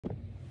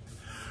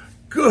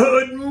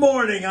Good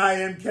morning. I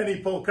am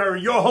Kenny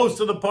Polcari, your host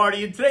of the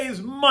party, and today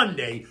is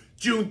Monday,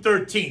 June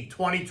 13th,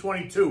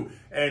 2022.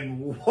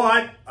 And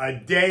what a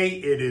day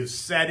it is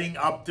setting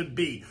up to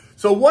be.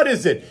 So what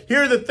is it?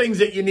 Here are the things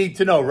that you need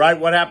to know, right?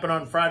 What happened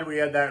on Friday? We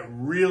had that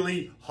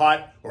really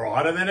hot, or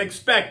hotter than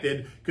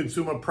expected,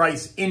 consumer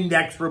price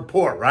index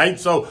report, right?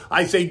 So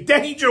I say,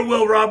 danger,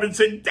 Will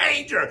Robinson,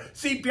 danger.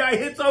 CPI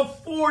hits a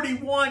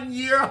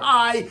 41-year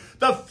high.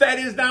 The Fed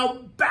is now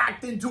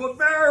backed into a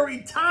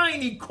very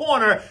tiny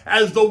corner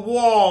as the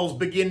walls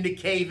begin to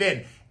cave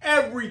in.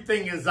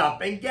 Everything is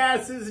up, and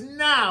gas is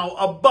now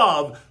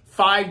above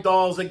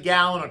 $5 a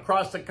gallon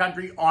across the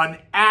country on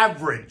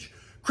average.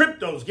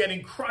 Crypto's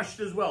getting crushed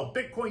as well.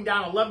 Bitcoin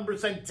down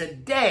 11%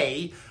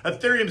 today.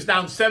 Ethereum's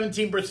down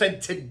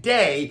 17%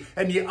 today.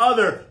 And the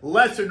other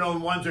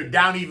lesser-known ones are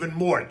down even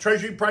more.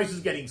 Treasury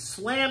prices getting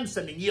slammed,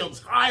 sending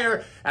yields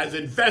higher as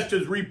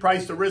investors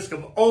reprice the risk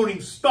of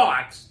owning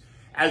stocks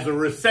as a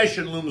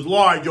recession looms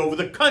large over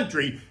the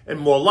country and,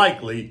 more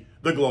likely,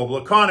 the global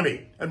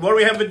economy. And what do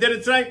we have for dinner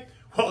tonight?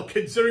 Well,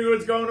 considering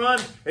what's going on,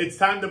 it's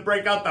time to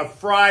break out the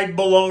fried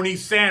bologna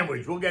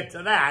sandwich. We'll get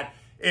to that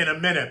in a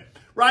minute.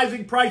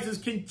 Rising prices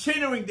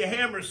continuing to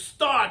hammer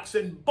stocks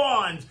and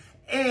bonds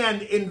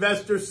and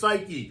investor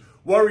psyche.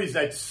 Worries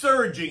that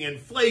surging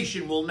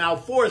inflation will now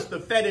force the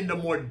Fed into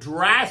more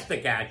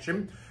drastic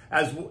action,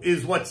 as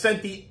is what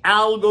sent the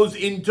algos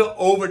into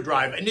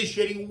overdrive,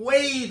 initiating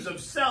waves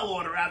of sell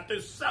order after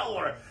sell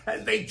order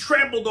as they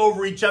trampled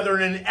over each other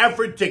in an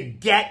effort to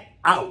get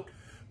out.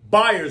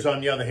 Buyers,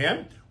 on the other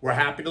hand, were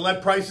happy to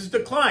let prices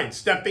decline,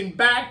 stepping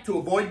back to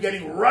avoid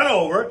getting run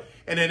over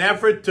in an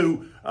effort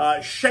to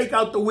shake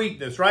out the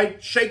weakness,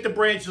 right? Shake the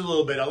branches a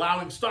little bit,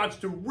 allowing stocks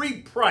to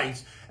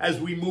reprice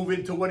as we move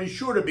into what is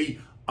sure to be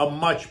a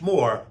much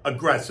more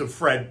aggressive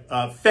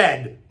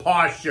Fed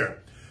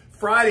posture.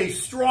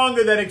 Friday's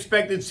stronger than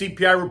expected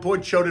CPI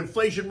report showed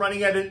inflation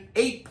running at an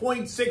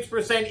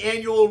 8.6%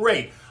 annual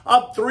rate,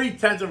 up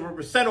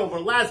 0.3% over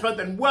last month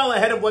and well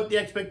ahead of what the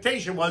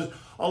expectation was,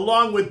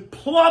 along with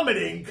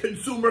plummeting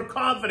consumer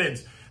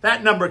confidence.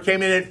 That number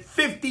came in at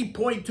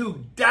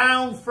 50.2,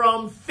 down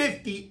from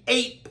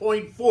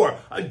 58.4.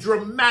 A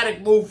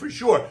dramatic move for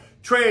sure.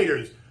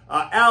 Traders,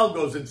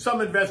 algos, and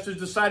some investors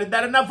decided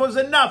that enough was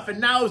enough, and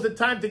now is the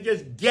time to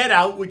just get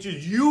out, which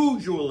is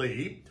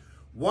usually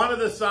one of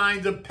the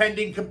signs of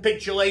pending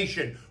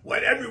capitulation,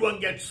 when everyone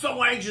gets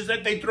so anxious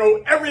that they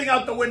throw everything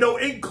out the window,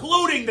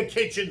 including the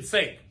kitchen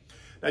sink.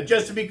 Now,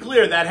 just to be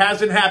clear, that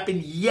hasn't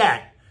happened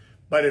yet,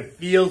 but it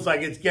feels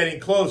like it's getting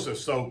closer.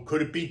 So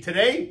could it be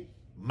today?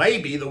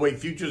 Maybe, the way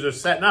futures are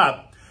setting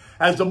up.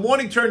 As the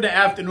morning turned to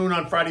afternoon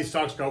on Friday,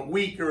 stocks got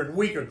weaker and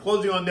weaker,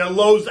 closing on their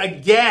lows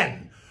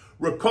again.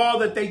 Recall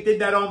that they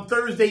did that on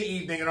Thursday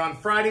evening, and on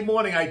Friday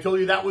morning, I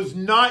told you that was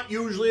not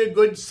usually a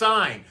good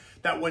sign.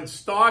 That when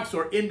stocks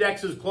or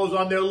indexes close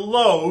on their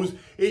lows,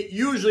 it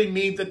usually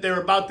means that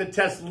they're about to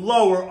test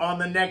lower on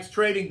the next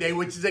trading day,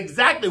 which is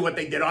exactly what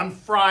they did on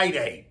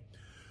Friday.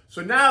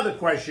 So now the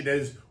question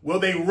is, will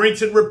they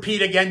rinse and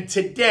repeat again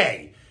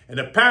today? And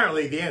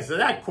apparently the answer to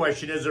that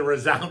question is a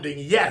resounding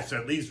yes,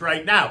 at least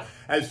right now,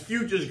 as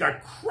futures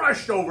got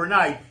crushed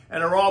overnight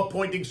and are all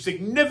pointing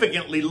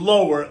significantly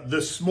lower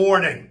this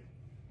morning.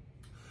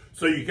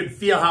 So you can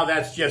feel how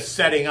that's just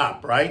setting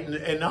up, right?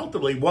 And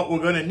ultimately, what we're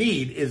going to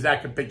need is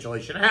that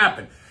capitulation to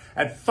happen.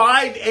 At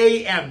 5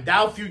 a.m.,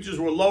 Dow futures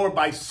were lower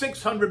by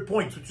 600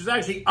 points, which is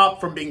actually up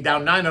from being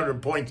down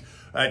 900 points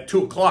at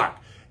 2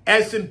 o'clock.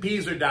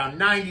 S&Ps are down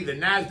 90, the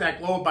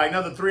NASDAQ lower by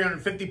another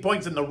 350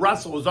 points, and the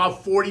Russell was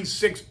off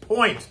 46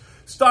 points.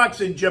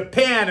 Stocks in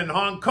Japan and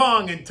Hong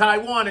Kong and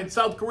Taiwan and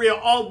South Korea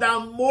all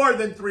down more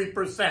than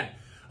 3%.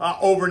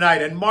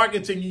 Overnight, and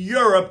markets in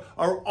Europe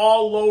are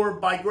all lower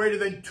by greater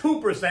than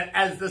 2%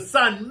 as the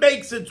sun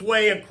makes its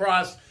way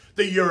across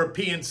the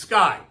European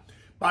sky.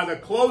 By the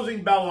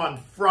closing bell on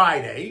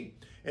Friday,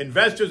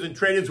 investors and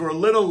traders were a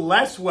little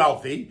less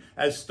wealthy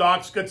as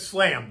stocks got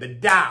slammed. The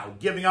Dow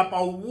giving up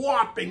a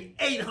whopping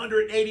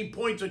 880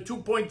 points or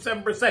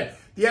 2.7%.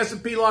 The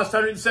S&P lost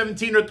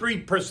 117 or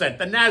 3%.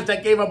 The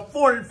NASDAQ gave up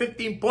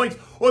 415 points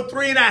or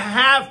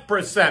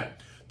 3.5%.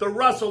 The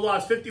Russell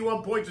lost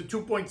 51 points or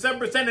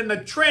 2.7%, and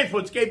the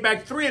transports gave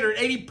back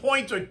 380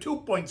 points or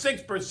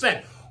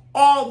 2.6%.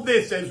 All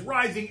this as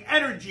rising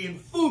energy and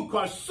food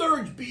costs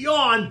surged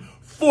beyond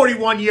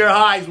 41-year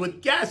highs,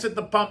 with gas at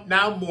the pump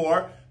now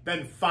more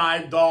than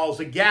 $5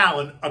 a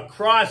gallon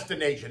across the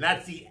nation.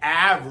 That's the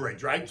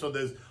average, right? So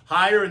there's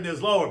higher and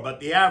there's lower, but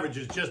the average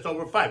is just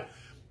over 5.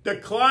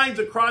 Declines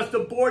across the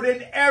board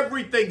in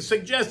everything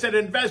suggest that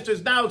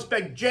investors now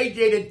expect JJ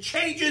to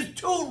change his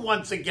tune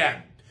once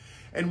again.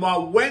 And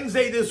while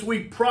Wednesday this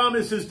week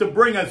promises to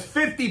bring us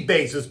 50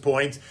 basis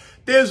points,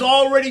 there's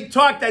already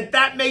talk that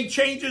that may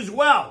change as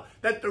well.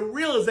 That the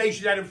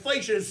realization that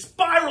inflation is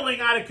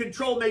spiraling out of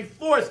control may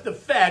force the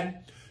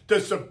Fed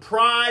to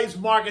surprise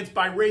markets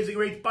by raising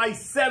rates by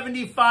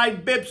 75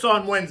 bips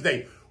on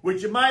Wednesday,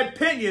 which in my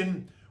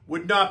opinion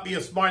would not be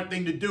a smart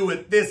thing to do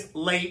at this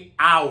late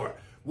hour.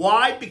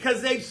 Why?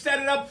 Because they've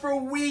set it up for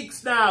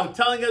weeks now,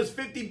 telling us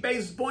 50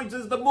 basis points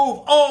is the move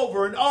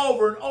over and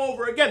over and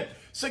over again,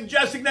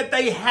 suggesting that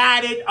they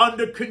had it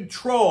under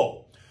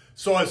control.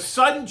 So a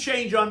sudden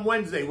change on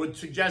Wednesday would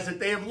suggest that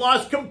they have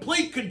lost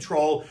complete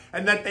control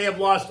and that they have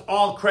lost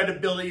all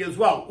credibility as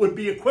well. It would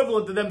be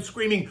equivalent to them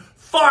screaming,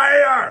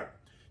 fire!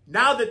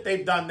 Now that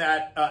they've done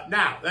that,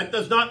 that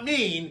does not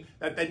mean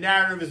that the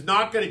narrative is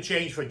not going to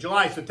change for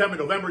July, September,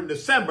 November, and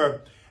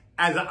December,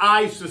 as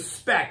I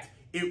suspect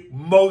it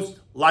most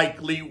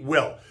likely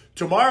will.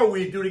 Tomorrow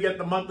we're due to get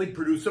the monthly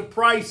producer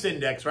price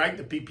index, right?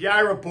 The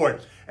PPI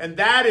report. And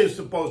that is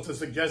supposed to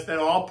suggest that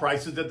all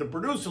prices at the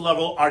producer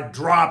level are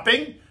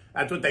dropping.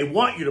 That's what they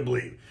want you to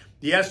believe.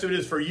 The estimate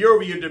is for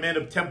year-over-year demand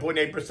of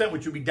 10.8%,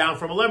 which would be down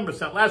from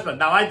 11% last month.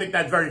 Now, I think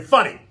that's very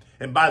funny.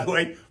 And by the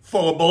way,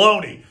 full of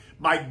baloney.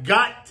 My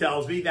gut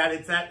tells me that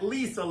it's at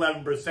least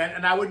 11%,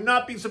 and I would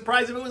not be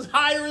surprised if it was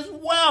higher as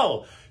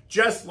well,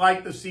 just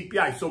like the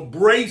CPI. So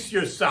brace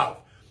yourself.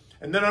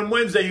 And then on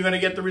Wednesday, you're going to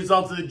get the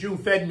results of the June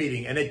Fed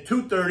meeting. And at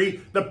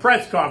 2:30, the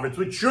press conference,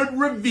 which should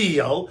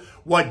reveal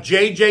what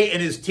JJ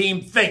and his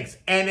team thinks.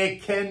 And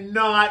it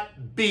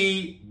cannot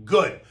be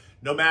good.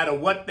 No matter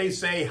what they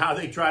say, how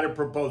they try to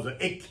propose it.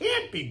 It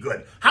can't be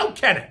good. How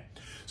can it?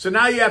 So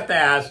now you have to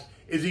ask,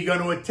 is he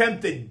going to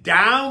attempt to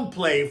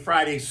downplay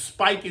Friday's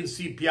spike in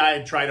CPI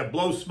and try to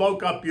blow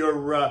smoke up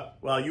your,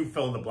 you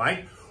fill in the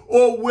blank?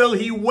 Or will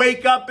he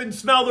wake up and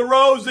smell the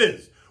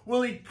roses?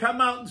 Will he come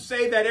out and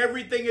say that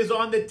everything is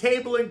on the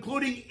table,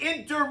 including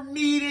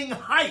intermeeting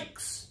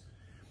hikes?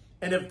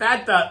 And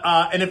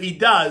if he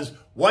does,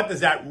 what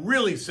does that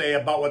really say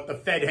about what the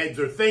Fed heads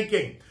are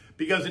thinking?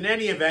 Because in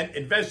any event,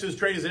 investors,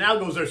 traders, and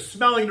algos are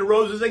smelling the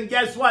roses, and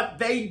guess what?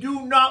 They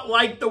do not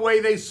like the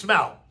way they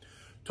smell.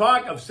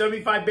 Talk of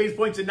 75 basis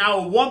points and now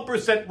a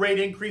 1% rate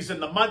increase in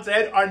the months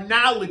ahead are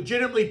now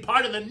legitimately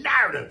part of the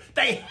narrative.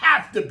 They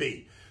have to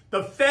be.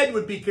 The Fed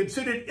would be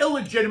considered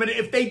illegitimate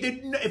if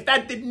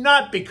that did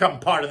not become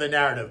part of the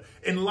narrative.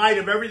 In light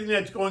of everything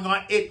that's going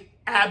on, it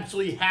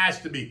absolutely has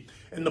to be.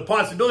 And the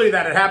possibility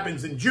that it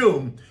happens in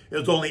June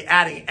is only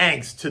adding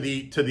angst to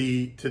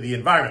the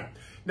environment.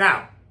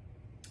 Now,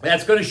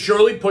 that's going to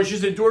surely push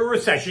us into a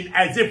recession,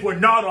 as if we're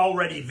not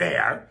already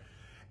there,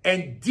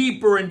 and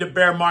deeper into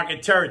bear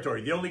market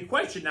territory. The only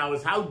question now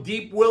is, how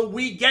deep will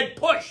we get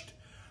pushed?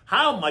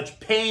 How much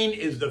pain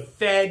is the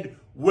Fed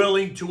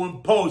willing to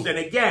impose? And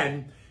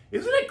again,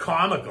 isn't it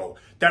comical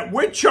that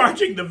we're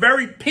charging the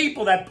very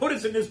people that put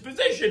us in this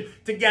position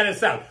to get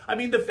us out? I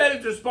mean, the Fed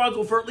is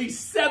responsible for at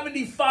least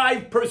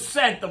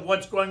 75% of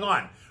what's going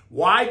on.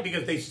 Why?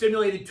 Because they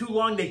stimulated too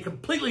long. They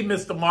completely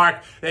missed the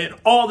mark. They had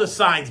all the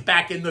signs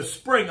back in the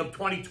spring of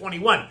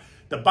 2021.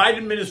 The Biden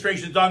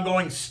administration's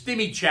ongoing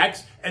stimmy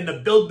checks and the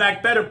Build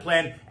Back Better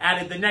plan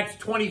added the next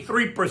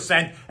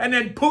 23%. And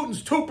then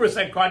Putin's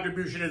 2%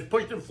 contribution has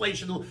pushed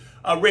inflation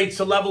rates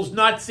to levels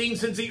not seen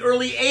since the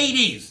early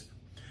 80s.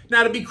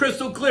 Now, to be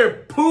crystal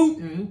clear,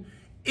 Putin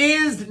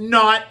is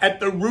not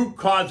at the root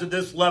cause of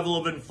this level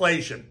of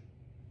inflation.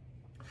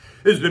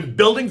 It has been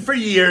building for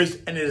years,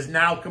 and it has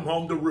now come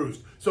home to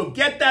roost. So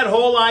get that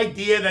whole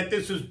idea that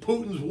this is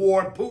Putin's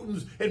war,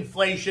 Putin's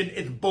inflation,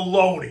 it's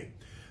baloney.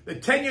 The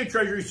 10-year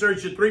Treasury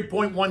surged at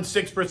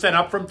 3.16%,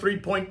 up from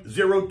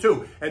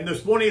 3.02. And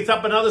this morning it's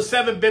up another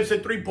 7 bips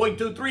at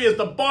 3.23 as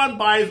the bond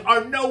buyers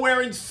are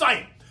nowhere in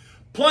sight.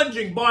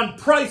 Plunging bond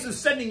prices,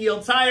 sending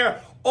yields higher,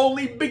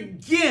 only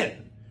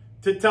begin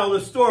to tell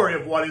the story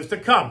of what is to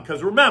come.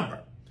 Because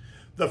remember,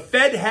 the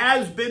Fed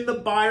has been the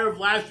buyer of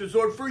last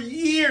resort for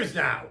years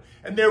now.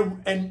 And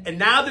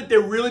now that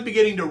they're really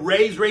beginning to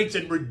raise rates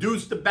and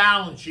reduce the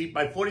balance sheet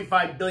by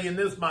 $45 billion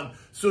this month,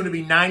 soon to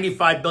be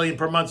 $95 billion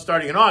per month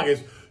starting in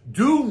August,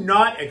 do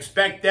not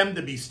expect them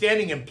to be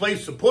standing in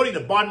place supporting the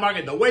bond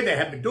market the way they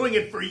have been doing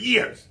it for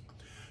years.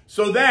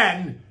 So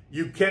then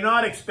you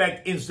cannot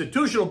expect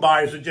institutional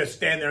buyers to just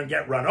stand there and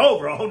get run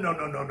over. Oh,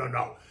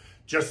 no.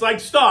 Just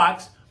like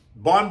stocks,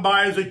 bond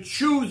buyers are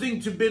choosing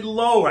to bid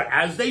lower,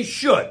 as they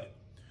should.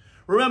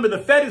 Remember, the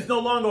Fed is no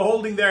longer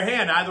holding their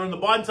hand, either on the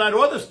bond side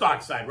or the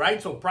stock side,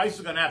 right? So prices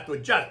are going to have to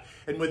adjust.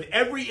 And with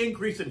every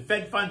increase in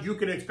Fed funds, you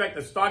can expect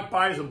the stock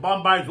buyers and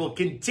bond buyers will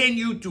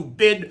continue to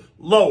bid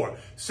lower,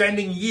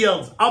 sending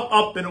yields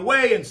up, and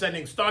away, and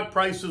sending stock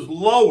prices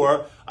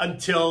lower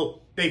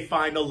until they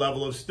find a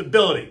level of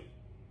stability.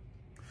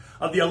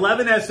 Of the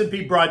 11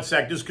 S&P broad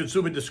sectors,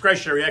 consumer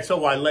discretionary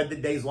XLY led the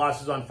day's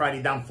losses on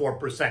Friday, down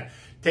 4%,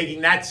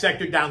 taking that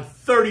sector down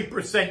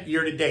 30%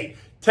 year to date.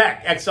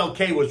 Tech,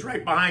 XLK, was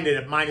right behind it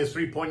at minus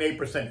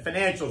 3.8%.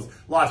 Financials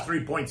lost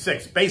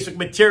 3.6%. Basic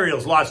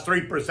materials lost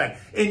 3%.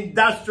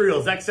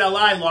 Industrials,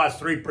 XLI,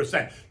 lost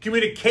 3%.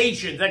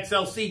 Communications,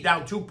 XLC,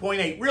 down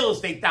 2.8%. Real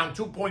estate, down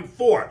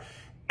 2.4%.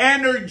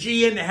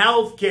 Energy and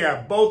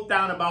healthcare, both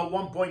down about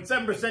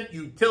 1.7%.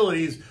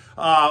 Utilities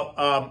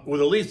were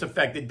the least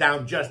affected,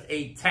 down just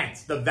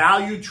 0.8%. The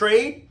value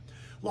trade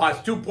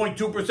lost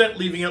 2.2%,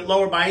 leaving it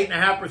lower by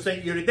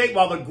 8.5% year to date,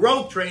 while the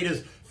growth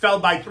trade fell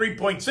by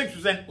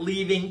 3.6%,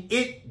 leaving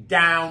it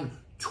down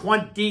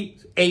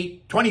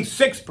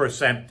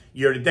 26%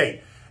 year to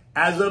date.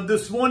 As of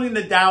this morning,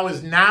 the Dow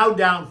is now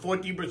down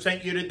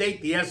 14%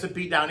 year-to-date. The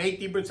S&P down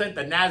 18%.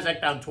 The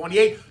NASDAQ down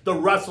 28%. The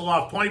Russell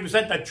off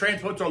 20%. The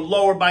transports are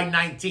lower by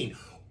 19%.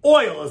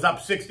 Oil is up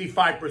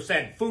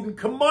 65%. Food and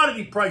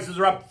commodity prices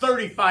are up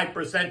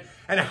 35%.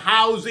 And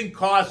housing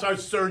costs are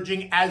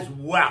surging as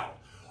well.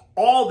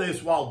 All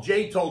this while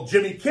Jay told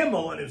Jimmy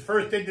Kimmel in his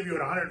first interview in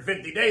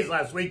 150 days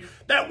last week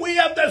that we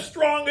have the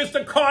strongest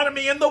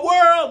economy in the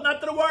world.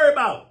 Nothing to worry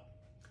about.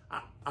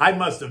 I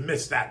must have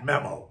missed that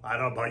memo. I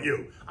don't know about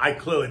you. I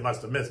clearly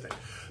must have missed it.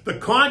 The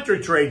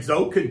contra trades,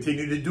 though,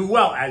 continue to do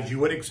well, as you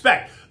would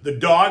expect. The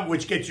dog,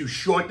 which gets you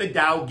short the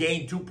Dow,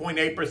 gained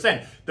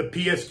 2.8%. The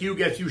PSQ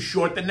gets you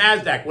short the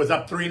NASDAQ, was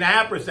up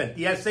 3.5%.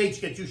 The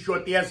SH gets you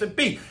short the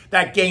S&P.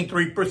 That gained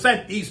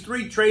 3%. These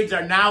three trades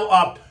are now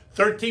up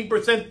 13%,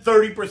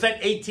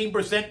 30%,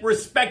 18%,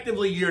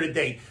 respectively,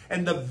 year-to-date.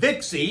 And the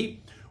VIXI,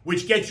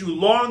 which gets you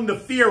long the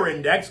fear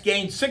index,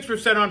 gained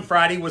 6% on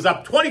Friday, was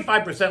up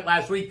 25%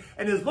 last week,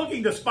 and is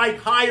looking to spike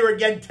higher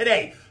again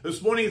today.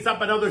 This morning, it's up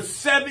another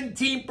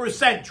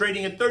 17%,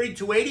 trading at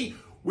 32.80,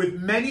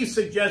 with many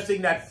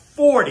suggesting that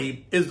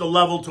 40 is the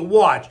level to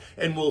watch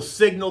and will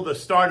signal the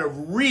start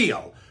of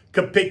real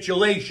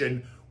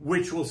capitulation,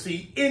 which will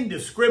see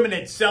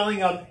indiscriminate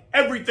selling of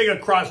everything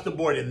across the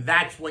board, and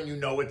that's when you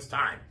know it's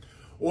time.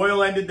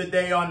 Oil ended the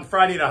day on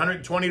Friday at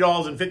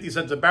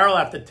 $120.50 a barrel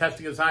after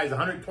testing as high as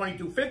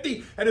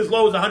 $122.50 and as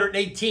low as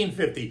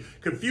 $118.50.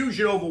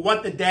 Confusion over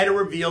what the data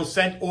reveals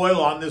sent oil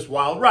on this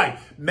wild ride.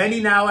 Many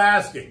now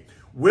asking,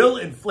 will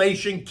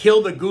inflation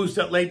kill the goose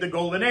that laid the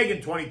golden egg in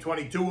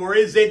 2022, or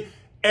is it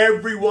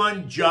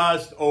everyone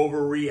just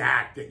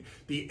overreacting?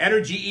 The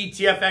energy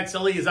ETF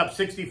XLE is up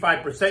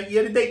 65%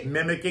 year-to-date,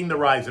 mimicking the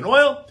rise in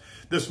oil.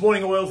 This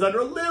morning, oil's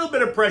under a little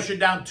bit of pressure,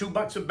 down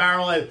 $2 a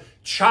barrel as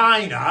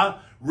China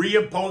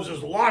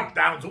reimposes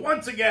lockdowns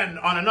once again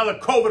on another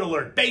COVID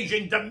alert.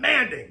 Beijing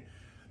demanding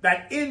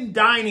that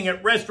in-dining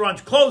at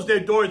restaurants close their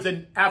doors,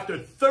 and after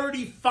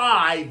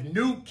 35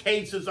 new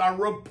cases are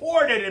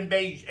reported in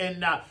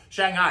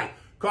Shanghai,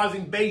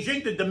 causing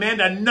Beijing to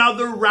demand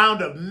another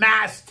round of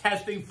mass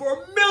testing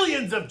for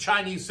millions of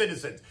Chinese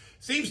citizens.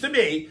 Seems to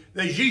me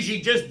that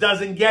Xi just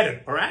doesn't get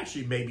it, or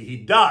actually maybe he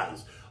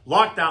does.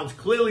 Lockdowns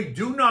clearly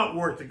do not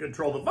work to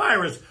control the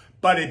virus,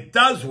 but it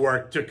does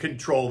work to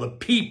control the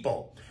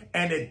people.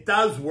 And it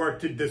does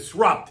work to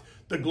disrupt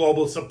the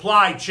global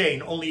supply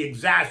chain, only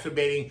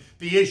exacerbating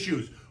the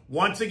issues.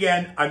 Once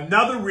again,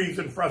 another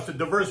reason for us to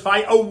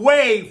diversify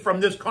away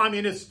from this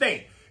communist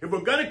state. If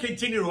we're going to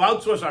continue to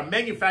outsource our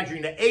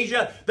manufacturing to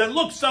Asia, then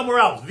look somewhere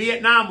else.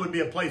 Vietnam would be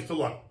a place to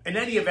look. In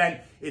any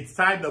event, it's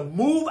time to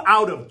move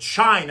out of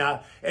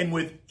China, and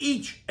with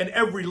each and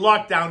every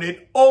lockdown,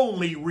 it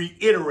only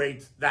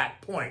reiterates that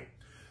point.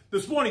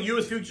 This morning,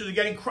 U.S. futures are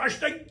getting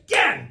crushed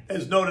again,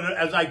 as noted,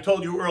 as I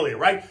told you earlier,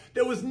 right?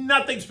 There was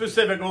nothing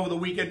specific over the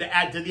weekend to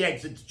add to the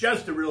eggs. It's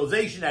just a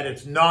realization that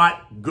it's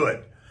not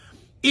good.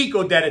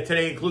 Eco data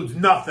today includes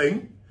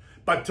nothing,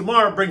 but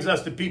tomorrow brings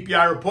us the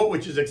PPI report,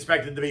 which is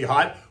expected to be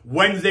hot.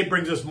 Wednesday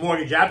brings us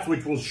mortgage apps,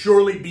 which will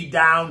surely be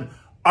down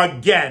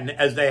again,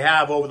 as they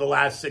have over the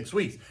last 6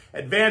 weeks.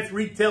 Advanced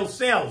retail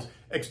sales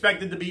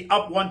expected to be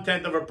up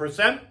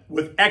 0.1%,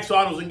 with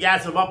ex-autos and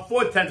gas of up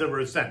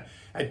 0.4%.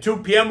 At 2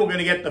 p.m., we're going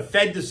to get the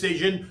Fed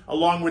decision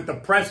along with the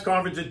press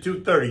conference at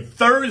 2:30.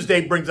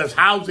 Thursday brings us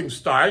housing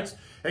starts,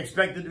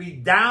 expected to be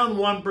down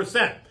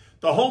 1%.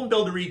 The home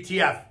builder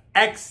ETF,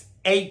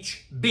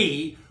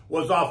 XHB,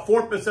 was off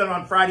 4%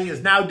 on Friday,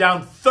 is now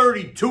down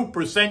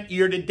 32%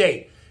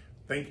 year-to-date.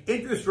 Think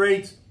interest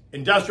rates,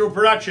 industrial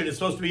production is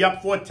supposed to be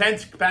up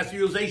 0.4, capacity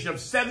utilization of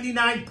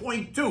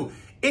 79.2,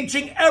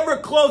 inching ever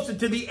closer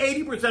to the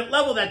 80%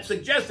 level that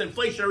suggests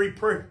inflationary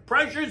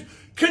pressures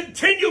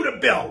continue to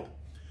build.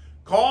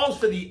 Calls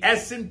for the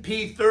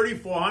S&P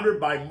 3400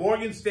 by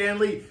Morgan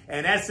Stanley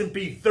and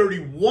S&P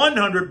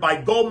 3100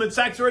 by Goldman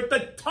Sachs are at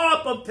the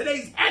top of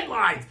today's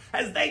headlines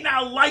as they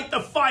now light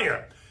the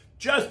fire.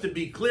 Just to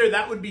be clear,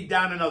 that would be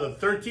down another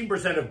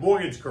 13% if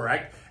Morgan's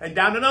correct, and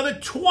down another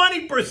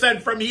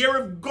 20% from here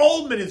if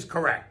Goldman is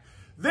correct.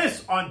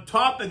 This on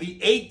top of the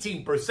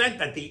 18%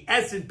 that the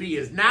S&P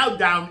is now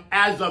down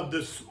as of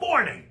this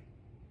morning.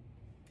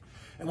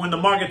 And when the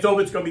market's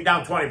over, it's going to be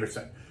down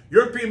 20%.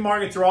 European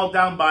markets are all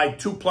down by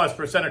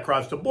 2+%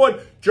 across the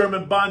board.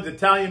 German bonds,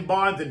 Italian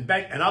bonds, and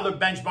other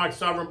benchmark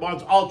sovereign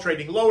bonds all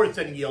trading lower,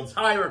 sending yields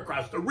higher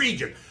across the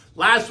region.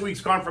 Last week's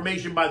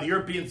confirmation by the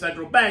European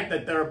Central Bank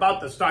that they're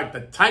about to start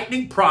the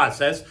tightening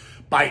process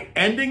by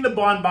ending the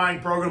bond buying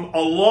program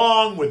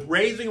along with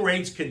raising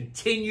rates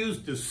continues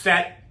to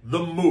set the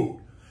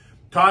mood.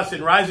 Toss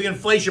in rising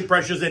inflation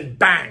pressures and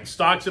bang,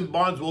 stocks and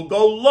bonds will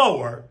go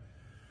lower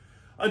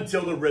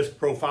until the risk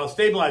profile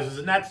stabilizes.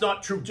 And that's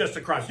not true just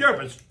across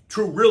Europe. It's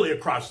true really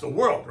across the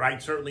world,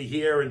 right? Certainly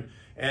here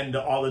and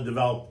all the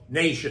developed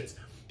nations.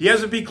 The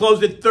S&P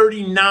closed at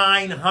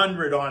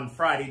 3,900 on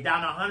Friday,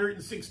 down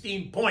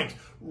 116 points,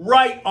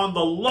 right on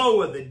the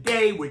low of the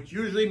day, which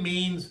usually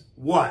means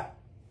what?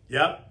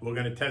 Yep, we're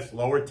going to test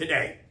lower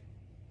today.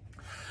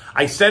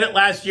 I said it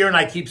last year and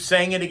I keep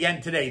saying it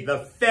again today. The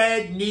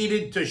Fed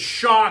needed to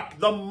shock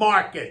the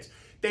markets.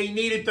 They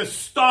needed to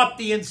stop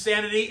the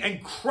insanity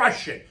and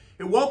crush it.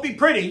 It won't be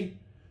pretty,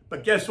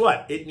 but guess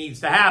what? It needs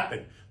to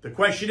happen. The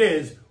question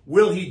is,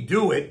 will he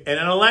do it in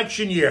an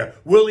election year?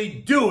 Will he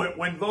do it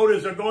when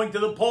voters are going to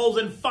the polls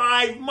in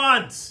 5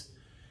 months?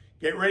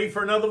 Get ready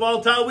for another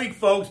volatile week,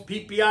 folks.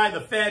 PPI,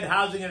 the Fed,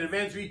 housing, and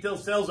advanced retail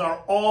sales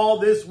are all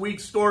this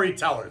week's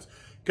storytellers.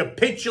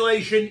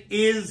 Capitulation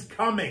is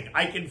coming.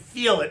 I can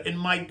feel it in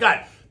my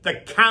gut.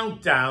 The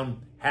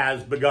countdown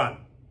has begun.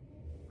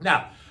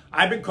 Now,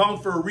 I've been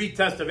calling for a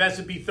retest of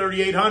S&P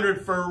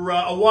 3800 for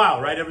a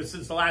while, right? Ever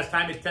since the last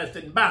time it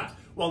tested and bounced.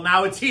 Well,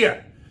 now it's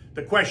here.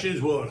 The question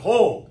is, will it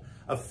hold?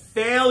 A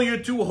failure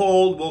to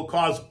hold will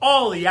cause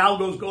all the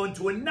algos go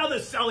into another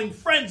selling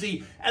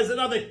frenzy as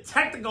another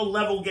technical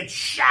level gets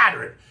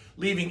shattered,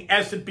 leaving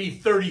S&P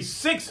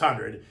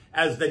 3600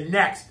 as the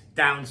next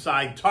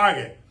downside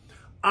target.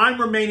 I'm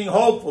remaining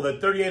hopeful that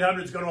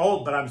 3800 is going to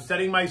hold, but I'm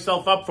setting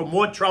myself up for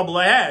more trouble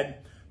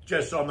ahead,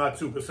 just so I'm not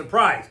super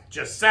surprised.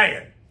 Just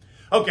saying.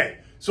 Okay,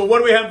 so what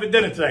do we have for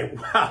dinner today?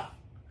 Well,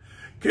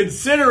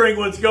 considering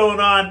what's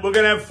going on, we're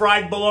going to have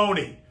fried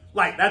bologna.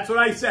 Like, that's what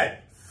I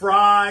said.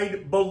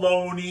 Fried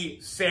bologna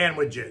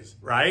sandwiches,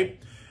 right?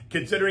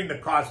 Considering the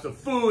cost of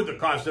food, the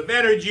cost of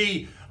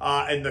energy,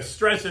 and the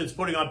stress that it's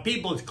putting on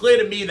people, it's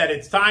clear to me that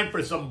it's time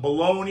for some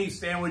bologna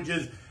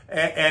sandwiches.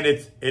 And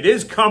it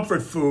is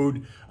comfort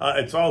food.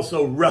 It's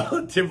also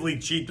relatively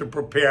cheap to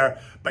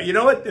prepare. But you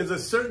know what? There's a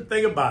certain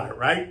thing about it,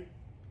 right?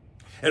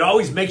 It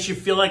always makes you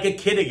feel like a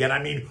kid again.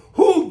 I mean,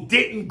 who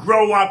didn't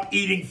grow up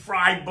eating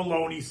fried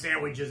bologna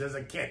sandwiches as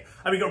a kid?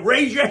 I mean,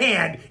 raise your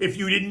hand if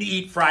you didn't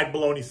eat fried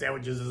bologna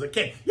sandwiches as a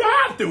kid. You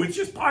have to. It's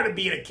just part of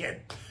being a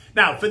kid.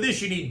 Now, for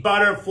this, you need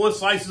butter, 4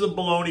 slices of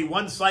bologna,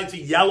 1 slice of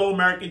yellow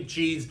American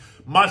cheese,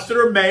 mustard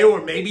or mayo,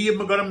 or maybe you're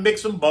going to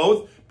mix them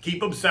both.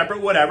 Keep them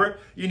separate, whatever.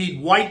 You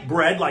need white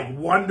bread, like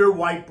Wonder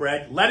white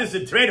bread, lettuce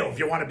and tomato if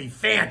you want to be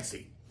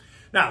fancy.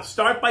 Now,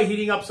 start by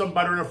heating up some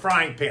butter in a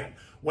frying pan.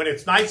 When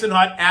it's nice and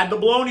hot, add the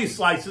bologna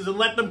slices and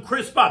let them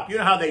crisp up. You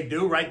know how they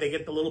do, right? They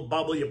get the little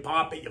bubble, you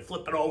pop it, you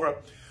flip it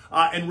over,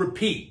 and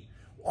repeat.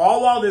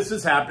 All while this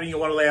is happening, you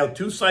want to lay out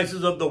 2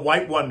 slices of the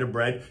white Wonder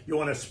bread. You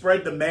want to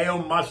spread the mayo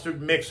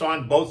mustard mix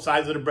on both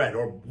sides of the bread,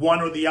 or one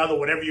or the other,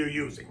 whatever you're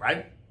using,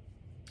 right?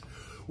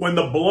 When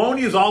the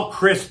bologna is all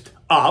crisped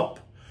up,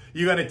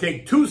 you're going to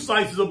take 2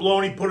 slices of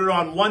bologna, put it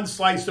on 1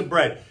 slice of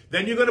bread.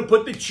 Then you're going to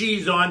put the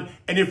cheese on.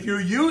 And if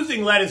you're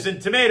using lettuce and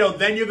tomato,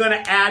 then you're going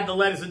to add the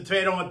lettuce and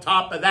tomato on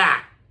top of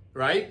that,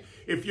 right?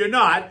 If you're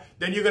not,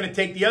 then you're going to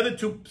take the other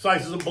 2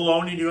 slices of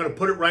bologna and you're going to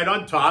put it right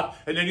on top.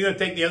 And then you're going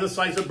to take the other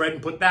slice of bread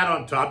and put that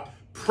on top.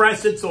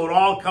 Press it so it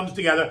all comes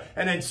together.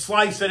 And then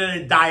slice it in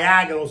a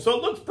diagonal so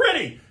it looks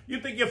pretty. You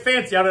think you're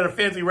fancy out at a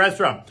fancy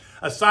restaurant.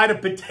 A side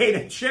of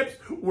potato chips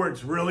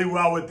works really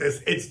well with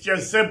this. It's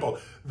just simple.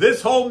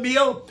 This whole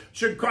meal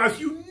should cost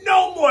you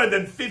no more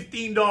than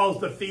 $15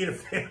 to feed a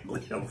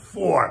family of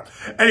 4.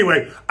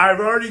 Anyway, I've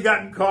already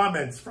gotten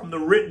comments from the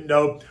written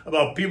note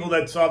about people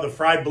that saw the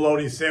fried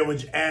bologna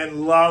sandwich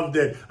and loved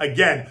it.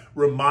 Again,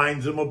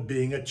 reminds them of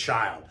being a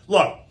child.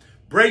 Look,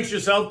 brace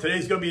yourself.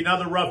 Today's going to be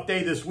another rough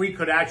day. This week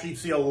could actually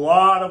see a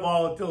lot of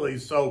volatility,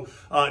 so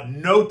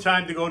no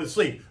time to go to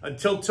sleep.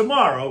 Until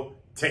tomorrow,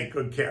 take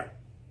good care.